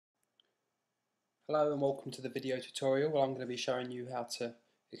Hello and welcome to the video tutorial where I'm going to be showing you how to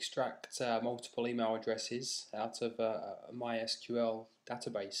extract multiple email addresses out of a MySQL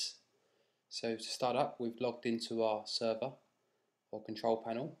database. So to start up, we've logged into our server or control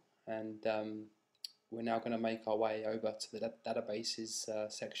panel, and we're now going to make our way over to the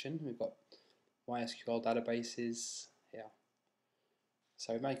databases section. We've got MySQL databases here.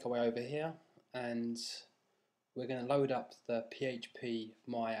 So we make our way over here and we're going to load up the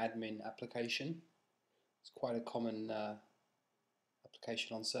MyPhpAdmin application. It's quite a common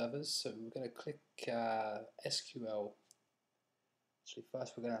application on servers, so we're going to click SQL. Actually,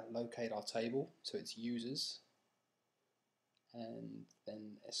 first we're going to locate our table, so it's users, and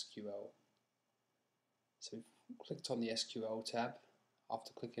then SQL. So we've clicked on the SQL tab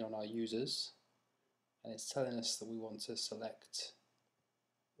after clicking on our users, and it's telling us that we want to select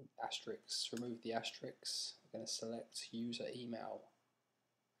asterisks, remove the asterisks. We're going to select user email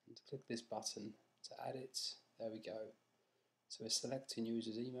and click this button to add it. There we go. So we're selecting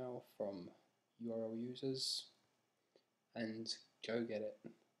user's email from URL users and go get it.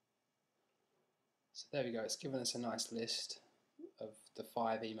 So there we go, it's given us a nice list of the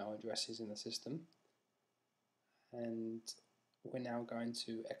 5 email addresses in the system, and we're now going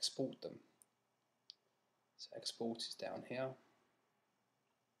to export them. So export is down here,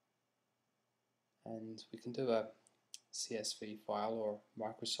 and we can do a CSV file or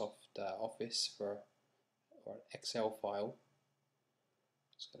Microsoft Office or an Excel file.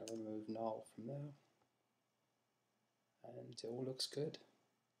 Just going to remove null from there, and it all looks good.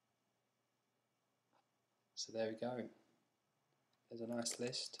 So there we go. There's a nice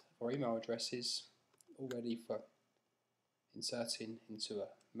list of our email addresses all ready for inserting into a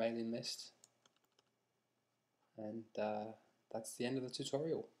mailing list, and that's the end of the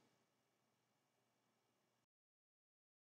tutorial.